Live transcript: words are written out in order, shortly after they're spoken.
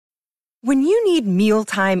When you need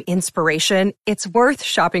mealtime inspiration, it's worth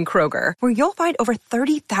shopping Kroger, where you'll find over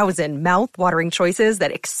 30,000 mouth-watering choices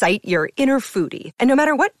that excite your inner foodie. And no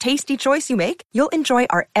matter what tasty choice you make, you'll enjoy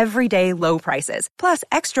our everyday low prices, plus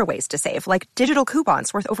extra ways to save, like digital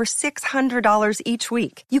coupons worth over $600 each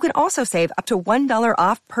week. You can also save up to $1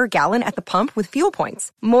 off per gallon at the pump with fuel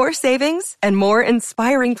points. More savings and more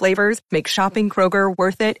inspiring flavors make shopping Kroger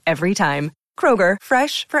worth it every time. Kroger,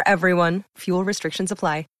 fresh for everyone. Fuel restrictions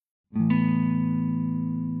apply.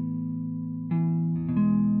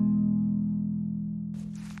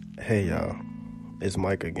 Hey y'all, it's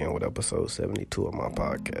Mike again with episode 72 of my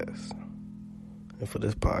podcast. And for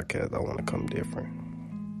this podcast, I want to come different.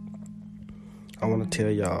 I want to tell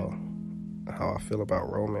y'all how I feel about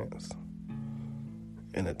romance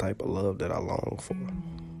and the type of love that I long for.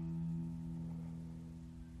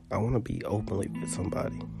 I want to be openly with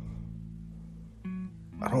somebody.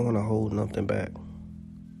 I don't want to hold nothing back.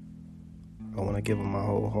 I want to give them my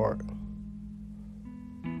whole heart.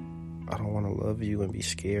 I don't want to love you and be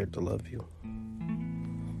scared to love you.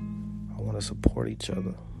 I want to support each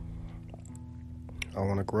other. I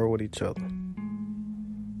want to grow with each other.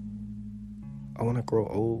 I want to grow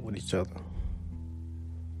old with each other.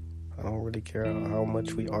 I don't really care how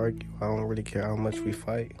much we argue. I don't really care how much we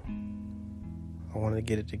fight. I want to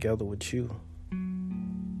get it together with you.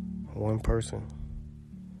 One person.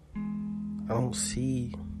 I don't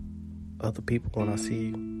see other people when I see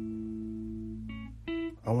you.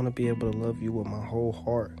 I want to be able to love you with my whole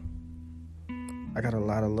heart. I got a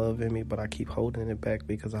lot of love in me, but I keep holding it back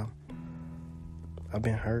because I've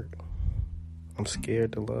been hurt. I'm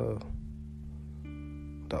scared to love.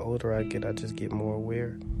 The older I get, I just get more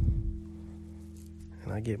aware.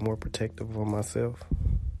 And I get more protective of myself.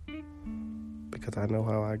 Because I know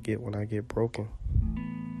how I get when I get broken.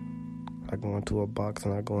 I go into a box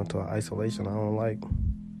and I go into an isolation I don't like.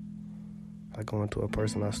 I go into a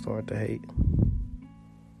person I start to hate.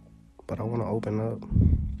 But I want to open up.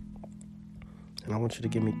 And I want you to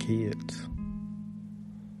give me kids.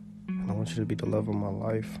 And I want you to be the love of my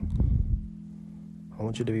life. I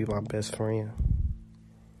want you to be my best friend.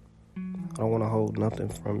 I don't want to hold nothing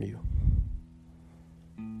from you.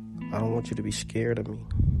 I don't want you to be scared of me.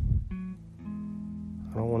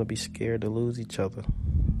 I don't want to be scared to lose each other.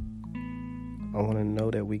 I want to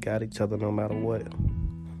know that we got each other no matter what.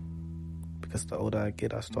 Because the older I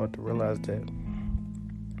get, I start to realize that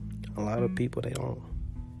a lot of people, they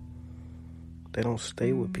don't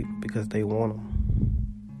stay with people because they want them.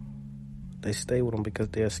 They stay with them because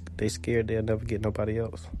they scared they'll never get nobody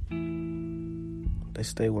else. They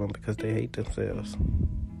stay with them because they hate themselves.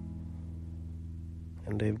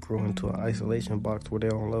 And they've grown into an isolation box where they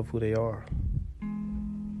don't love who they are.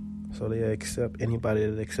 So they accept anybody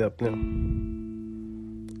that accept them.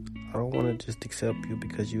 I don't want to just accept you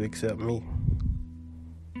because you accept me.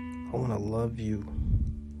 I want to love you.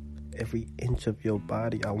 Every inch of your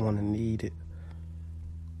body, I want to need it.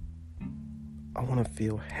 I want to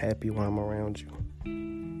feel happy when I'm around you.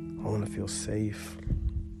 I want to feel safe.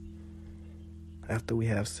 After we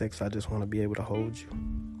have sex, I just want to be able to hold you.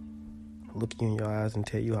 Look you in your eyes and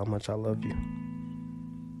tell you how much I love you.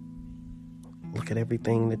 Look at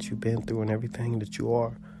everything that you've been through and everything that you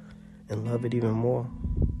are and love it even more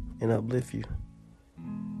and uplift you.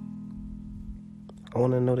 I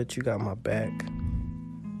want to know that you got my back.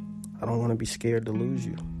 I don't want to be scared to lose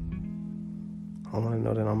you. I want to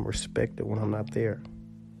know that I'm respected when I'm not there.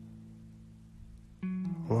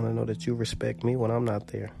 I want to know that you respect me when I'm not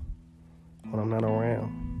there, when I'm not around,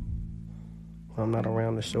 when I'm not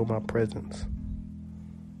around to show my presence.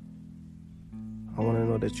 I want to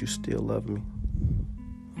know that you still love me.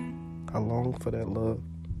 I long for that love.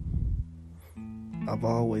 I've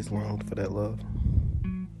always longed for that love.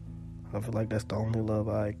 I feel like that's the only love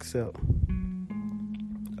I accept.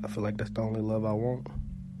 I feel like that's the only love I want.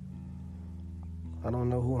 I don't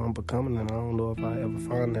know who I'm becoming, and I don't know if I ever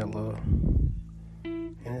find that love.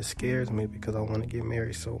 And it scares me because I want to get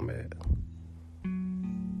married so bad.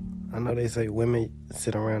 I know they say women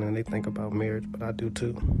sit around and they think about marriage, but I do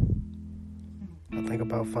too. I think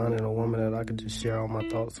about finding a woman that I could just share all my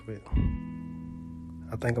thoughts with.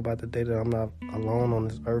 I think about the day that I'm not alone on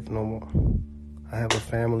this earth no more. I have a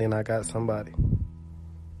family and I got somebody.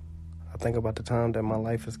 I think about the time that my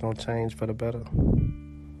life is going to change for the better.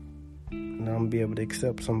 And I'm going to be able to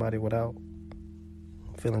accept somebody without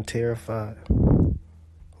feeling terrified,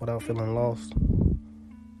 without feeling lost,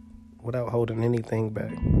 without holding anything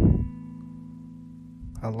back.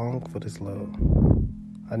 I long for this love.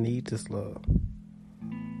 I need this love.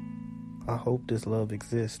 I hope this love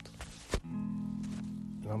exists.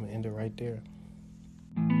 And I'm going to end it right there.